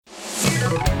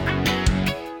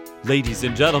Ladies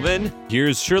and gentlemen,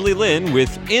 here's Shirley Lin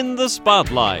with In the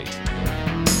Spotlight.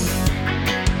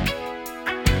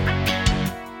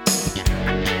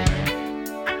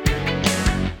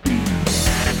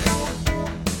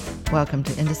 Welcome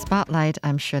to In the Spotlight.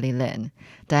 I'm Shirley Lin.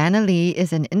 Diana Lee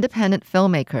is an independent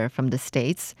filmmaker from the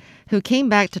States who came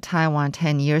back to Taiwan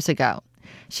 10 years ago.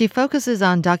 She focuses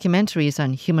on documentaries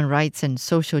on human rights and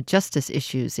social justice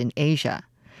issues in Asia.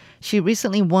 She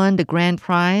recently won the Grand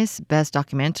Prize, Best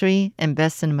Documentary and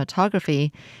Best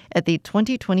Cinematography at the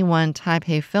 2021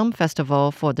 Taipei Film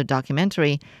Festival for the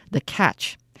documentary The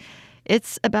Catch.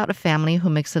 It's about a family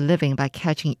who makes a living by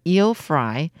catching eel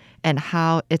fry and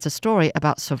how it's a story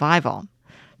about survival.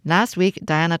 Last week,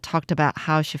 Diana talked about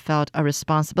how she felt a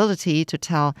responsibility to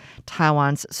tell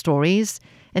Taiwan's stories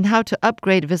and how to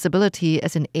upgrade visibility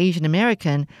as an Asian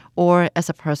American or as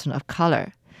a person of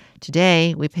color.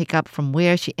 Today, we pick up from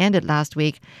where she ended last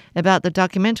week about the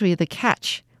documentary The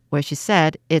Catch, where she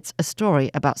said it's a story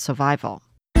about survival.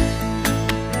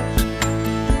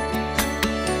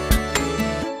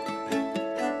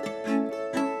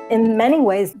 In many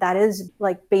ways, that is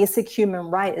like basic human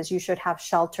right is you should have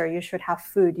shelter, you should have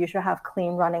food, you should have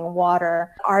clean running water.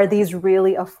 Are these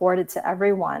really afforded to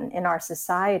everyone in our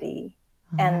society?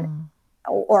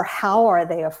 Or how are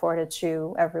they afforded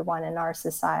to everyone in our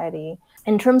society?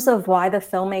 In terms of why the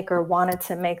filmmaker wanted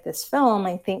to make this film,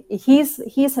 I think he's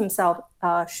himself,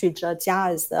 Xu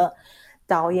Zhejia is the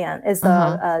导演, is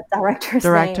the director's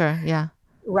Director, name. yeah.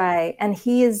 Right. And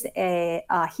he's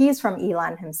from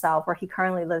Yilan himself, where he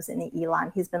currently lives in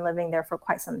Yilan. He's been living there for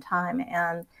quite some time.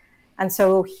 And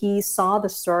so he saw the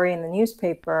story in the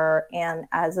newspaper. And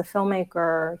as a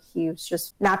filmmaker, he was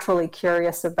just naturally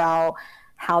curious about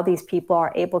how these people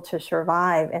are able to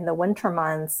survive in the winter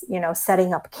months, you know,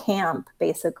 setting up camp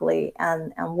basically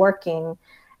and working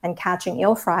and catching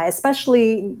eel fry.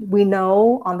 Especially, we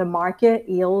know on the market,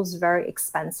 eel's very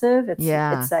expensive.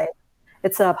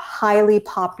 It's a highly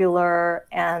popular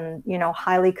and, you know,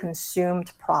 highly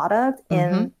consumed product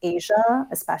in Asia,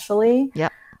 especially.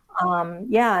 Yep.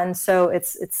 And so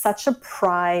it's such a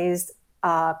prized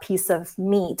piece of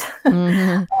meat,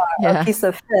 a piece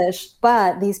of fish.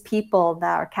 But these people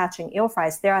that are catching eel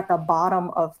fries, they're at the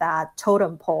bottom of that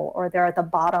totem pole, or they're at the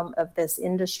bottom of this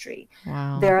industry.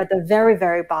 Wow. They're at the very,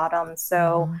 very bottom.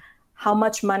 So how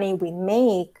much money we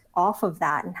make off of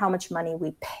that and how much money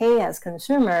we pay as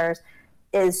consumers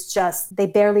is just, they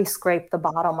barely scrape the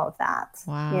bottom of that,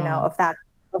 you know, of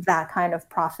that kind of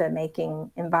profit-making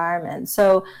environment.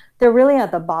 So they're really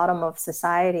at the bottom of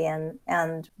society,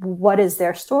 and what is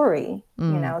their story, you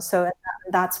know? So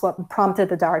that's what prompted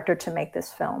the director to make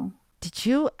this film. Did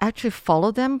you actually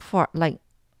follow them for, like,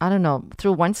 I don't know,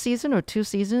 through one season or two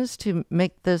seasons to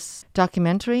make this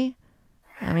documentary?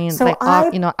 I mean, so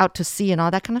out to sea and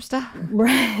all that kind of stuff?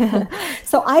 Right.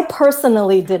 So I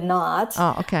personally did not.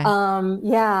 Oh, okay.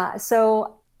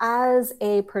 So as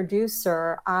a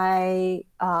producer, I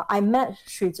met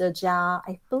Xu Zhejia,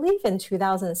 I believe in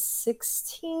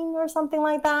 2016 or something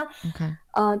like that. Okay.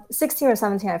 16 or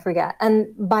 17, I forget.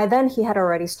 And by then he had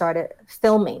already started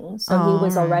filming. So he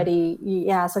was already,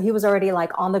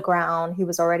 like on the ground. He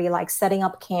was already like setting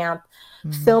up camp,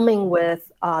 filming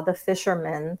with the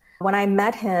fishermen. When I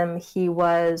met him, he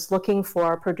was looking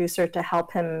for a producer to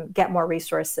help him get more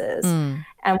resources.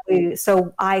 And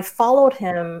so I followed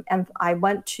him, and I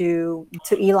went to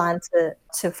Yilan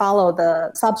to follow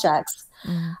the subjects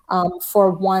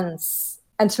for once,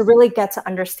 and to really get to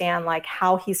understand like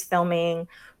how he's filming,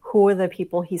 who are the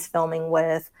people he's filming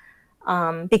with.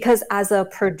 Because as a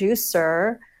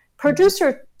producers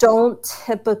don't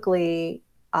typically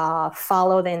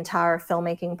follow the entire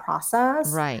filmmaking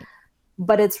process. Right.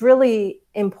 But it's really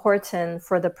important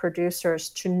for the producers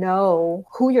to know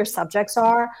who your subjects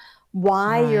are,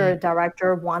 why your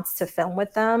director wants to film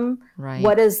with them,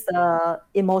 what is the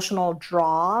emotional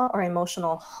draw or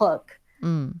emotional hook.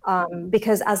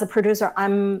 Because as a producer,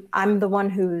 I'm the one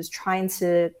who's trying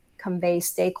to convey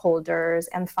stakeholders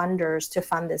and funders to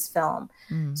fund this film.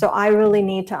 So I really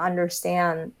need to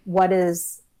understand what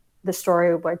is the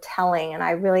story we're telling, and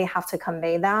I really have to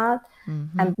convey that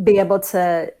and be able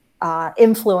to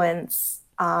influence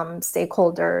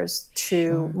stakeholders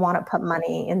to want to put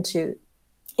money into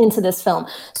this film.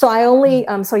 So I only, to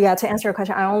answer your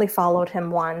question, I only followed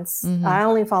him once. I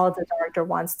only followed the director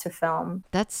once to film.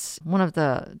 That's one of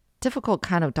the difficult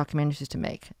kind of documentaries to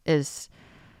make is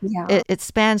it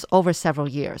spans over several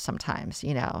years sometimes,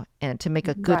 you know, and to make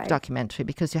a good documentary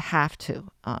because you have to,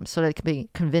 so that it can be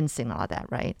convincing and all that,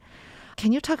 right?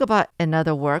 Can you talk about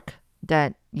another work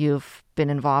that you've been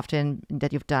involved in,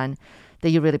 that you've done, that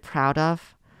you're really proud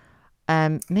of?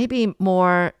 Maybe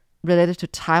more related to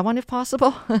Taiwan, if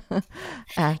possible?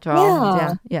 After all,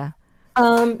 Yeah.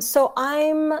 yeah. So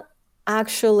I'm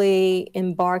actually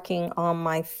embarking on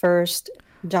my first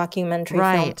documentary film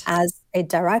Right. as a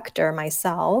director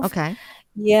myself. Okay.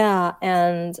 Yeah,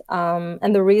 and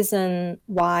the reason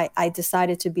why I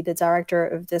decided to be the director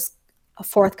of this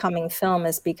forthcoming film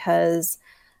is because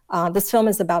this film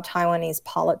is about Taiwanese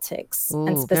politics,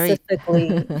 and Ooh, very,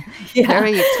 specifically, yeah,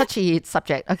 very touchy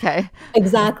subject. Okay.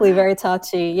 exactly, very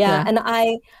touchy. Yeah, Yeah. and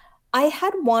I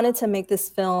had wanted to make this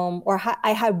film, or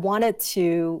I had wanted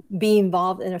to be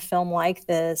involved in a film like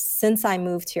this since I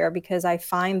moved here, because I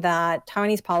find that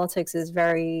Taiwanese politics is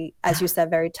very, as you said,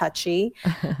 very touchy.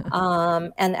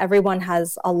 And everyone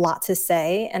has a lot to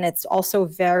say, and it's also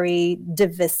very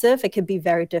divisive. It could be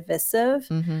very divisive.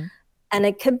 Mm-hmm. And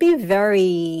it could be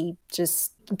very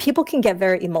just, people can get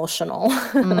very emotional,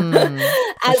 For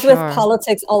as with sure.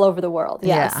 politics all over the world.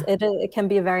 Yes, Yeah. it can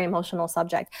be a very emotional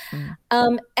subject.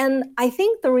 Mm. And I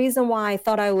think the reason why I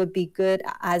thought I would be good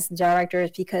as director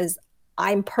is because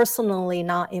I'm personally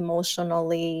not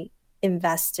emotionally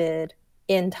invested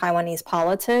in Taiwanese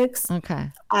politics.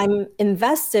 Okay. I'm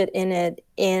invested in it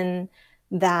in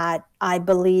that I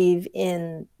believe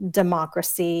in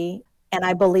democracy and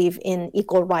I believe in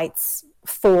equal rights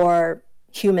for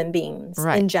human beings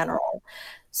Right. in general.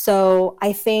 So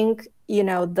I think,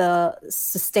 the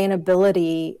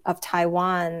sustainability of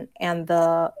Taiwan and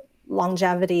the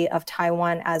longevity of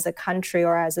Taiwan as a country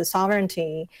or as a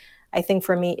sovereignty, I think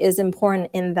for me is important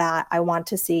in that I want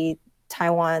to see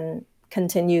Taiwan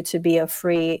continue to be a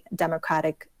free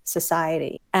democratic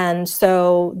society. And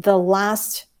so the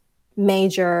last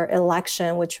major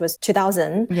election, which was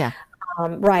 2000, Yeah.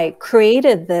 right,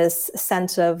 created this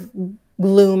sense of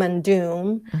gloom and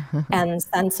doom and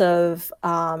sense of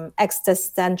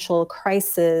existential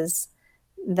crisis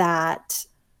that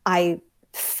I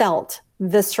felt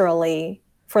viscerally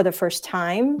for the first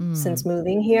time since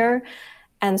moving here.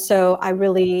 And so I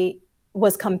really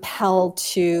was compelled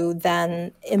to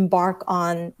then embark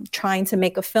on trying to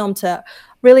make a film to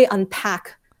really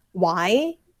unpack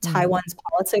why Taiwan's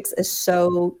politics is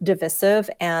so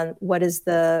divisive and what is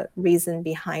the reason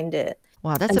behind it.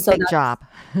 Wow, that's And a so big job.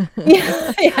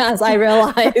 yeah, yes, I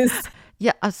realized.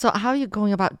 Yeah. So how are you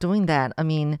going about doing that? I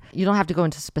mean, you don't have to go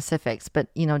into specifics, but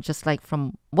just like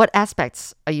from what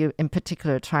aspects are you in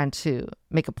particular trying to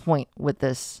make a point with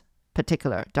this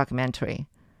particular documentary?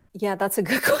 Yeah, that's a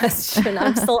good question.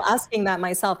 I'm still asking that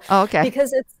myself Oh, okay.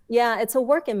 because it's a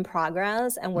work in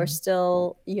progress, and we're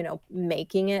still,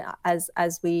 making it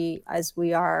as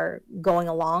we are going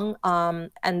along.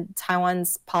 And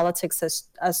Taiwan's politics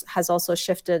has also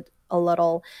shifted a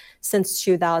little since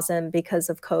 2000 because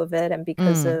of COVID and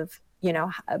because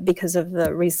of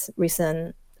the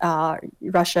recent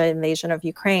Russia invasion of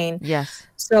Ukraine. Yes.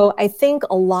 So I think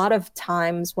a lot of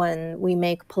times when we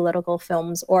make political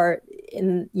films or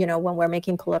when we're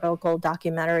making political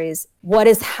documentaries, what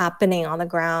is happening on the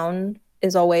ground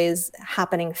is always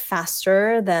happening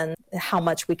faster than how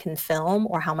much we can film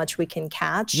or how much we can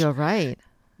catch. You're right.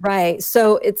 Right.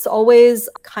 So it's always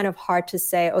kind of hard to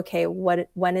say, okay,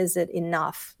 when is it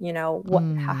enough?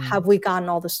 Have we gotten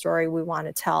all the story we want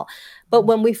to tell? But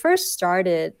when we first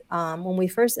started, when we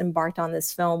first embarked on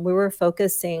this film, we were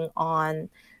focusing on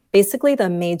basically the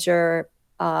major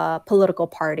political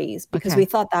parties because we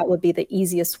thought that would be the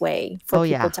easiest way for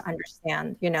people to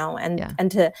understand,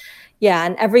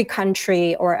 and every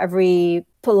country or every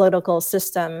political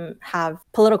system have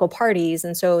political parties.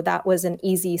 And so that was an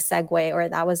easy segue, or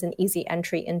that was an easy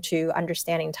entry into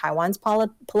understanding Taiwan's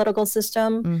political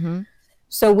system. Mm-hmm.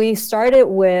 So we started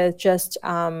with just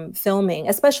filming,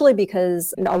 especially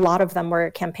because a lot of them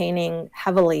were campaigning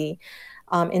heavily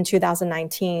in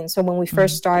 2019. So when we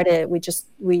first started, we just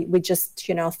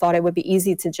thought it would be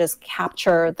easy to just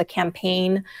capture the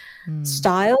campaign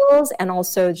styles and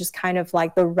also just kind of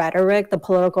like the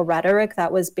political rhetoric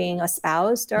that was being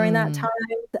espoused during that time.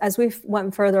 As we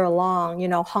went further along,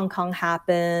 Hong Kong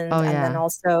happened, then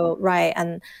also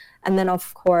and then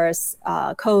of course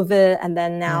COVID, and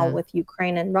then now with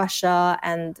Ukraine and Russia,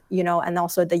 and and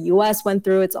also the US went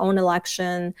through its own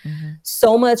election.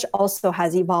 So much also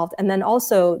has evolved, and then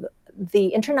also the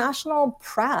international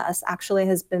press actually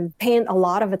has been paying a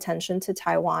lot of attention to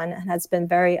Taiwan and has been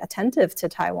very attentive to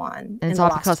Taiwan in the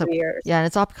last 2 years. Yeah, and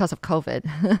it's all because of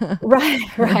COVID.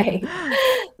 Right.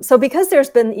 So because there's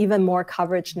been even more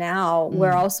coverage now,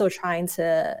 we're also trying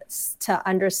to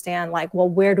understand, like, well,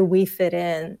 where do we fit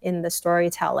in the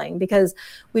storytelling? Because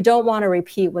we don't want to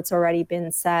repeat what's already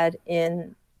been said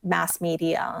in mass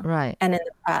media Right. and in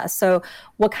the press. So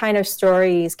what kind of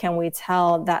stories can we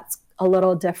tell that's a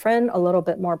little different, a little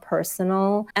bit more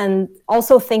personal, and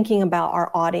also thinking about our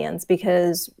audience,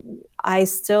 because I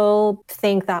still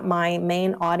think that my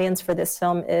main audience for this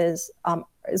film is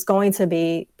going to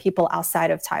be people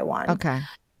outside of Taiwan. Okay.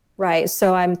 Right.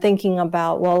 So I'm thinking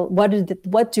about, well,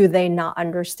 what do they not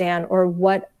understand, or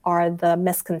what are the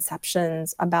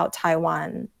misconceptions about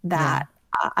Taiwan that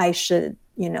I should,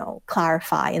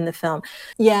 clarify in the film?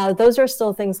 Yeah, those are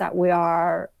still things that we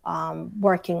are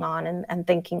working on and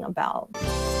thinking about.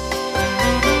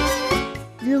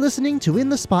 You're listening to In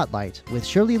the Spotlight with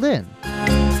Shirley Lin.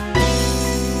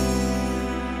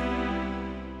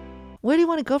 Where do you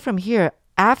want to go from here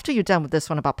after you're done with this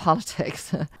one about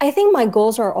politics? I think my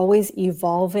goals are always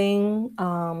evolving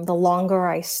the longer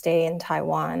I stay in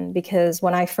Taiwan, because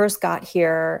when I first got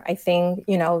here, I think,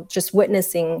 just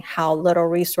witnessing how little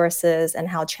resources and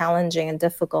how challenging and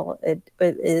difficult it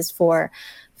is for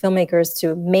filmmakers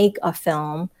to make a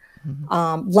film,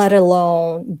 let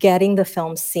alone getting the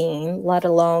film seen, let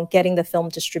alone getting the film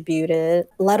distributed,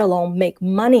 let alone make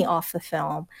money off the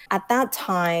film. At that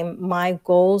time, my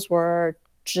goals were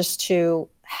just to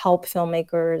help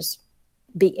filmmakers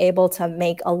be able to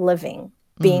make a living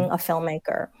being a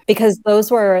filmmaker, because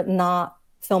those were not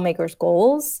filmmakers'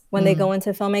 goals when they go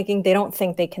into filmmaking. They don't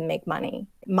think they can make money.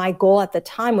 My goal at the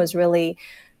time was really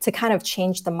to kind of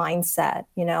change the mindset,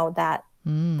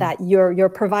 that you're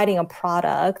providing a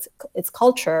product, it's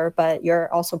culture, but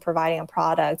you're also providing a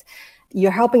product.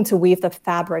 You're helping to weave the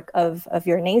fabric of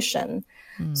your nation.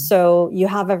 So you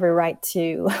have every right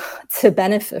to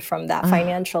benefit from that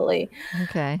financially.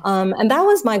 Okay. And that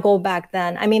was my goal back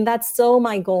then. I mean, that's still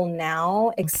my goal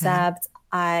now, except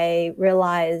I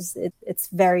realize it's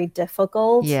very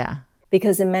difficult. Yeah.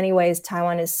 Because in many ways,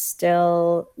 Taiwan is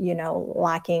still,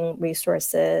 lacking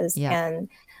resources and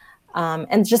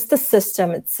just the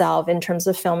system itself in terms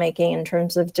of filmmaking, in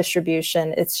terms of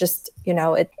distribution. It's just,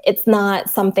 it's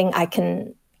not something I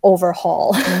can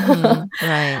overhaul.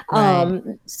 Right.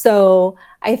 So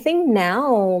I think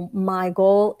now my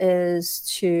goal is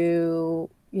to,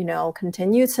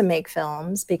 continue to make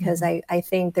films, because I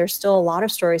think there's still a lot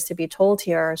of stories to be told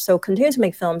here. So continue to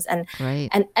make films, and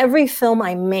every film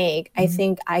I make, I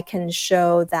think I can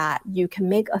show that you can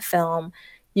make a film,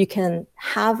 you can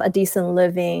have a decent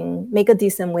living, make a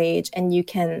decent wage, and you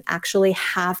can actually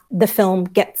have the film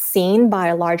get seen by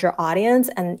a larger audience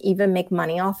and even make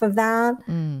money off of that.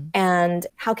 And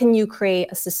how can you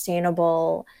create a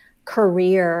sustainable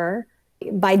career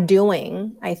by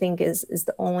doing, I think is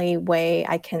the only way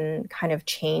I can kind of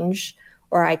change,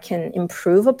 or I can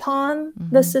improve upon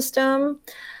the system.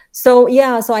 So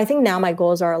I think now my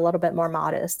goals are a little bit more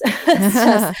modest.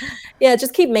 It's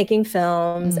just keep making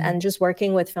films and just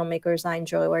working with filmmakers I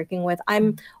enjoy working with.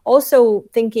 I'm also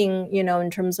thinking,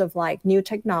 in terms of like new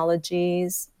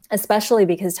technologies, especially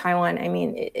because Taiwan, I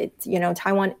mean,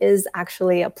 Taiwan is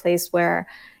actually a place where,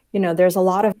 there's a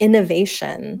lot of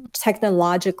innovation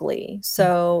technologically.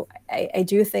 So I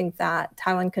do think that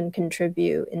Taiwan can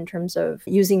contribute in terms of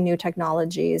using new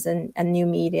technologies and new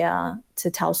media to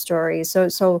tell stories.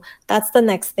 So that's the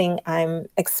next thing I'm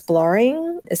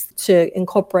exploring, is to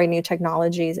incorporate new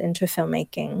technologies into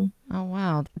filmmaking. Oh,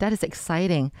 wow. That is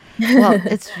exciting. Well,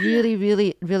 it's really,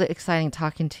 really, really exciting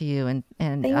talking to you. And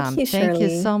thank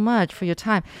you so much for your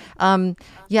time.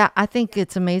 I think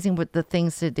it's amazing with the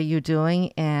things that you're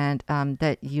doing and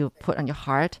that you put on your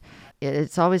heart.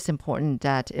 It's always important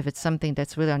that if it's something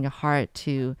that's really on your heart,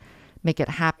 to make it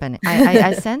happen.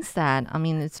 I sense that. I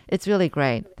mean, it's really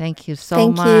great. Thank you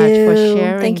so much for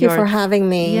sharing. Thank you for having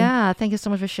me. Yeah, thank you so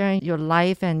much for sharing your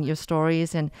life and your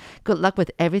stories, and good luck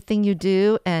with everything you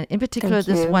do, and in particular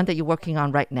this one that you're working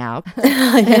on right now.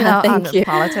 On the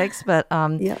politics. But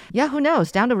who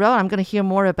knows? Down the road, I'm going to hear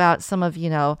more about some of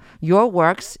your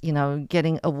works,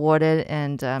 getting awarded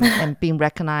and being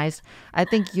recognized. I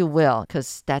think you will,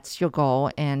 because that's your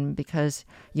goal, and because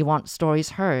you want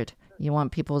stories heard. You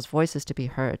want people's voices to be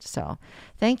heard. So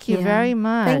thank you very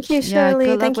much. Thank you,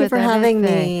 Shirley. Thank you for having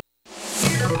me.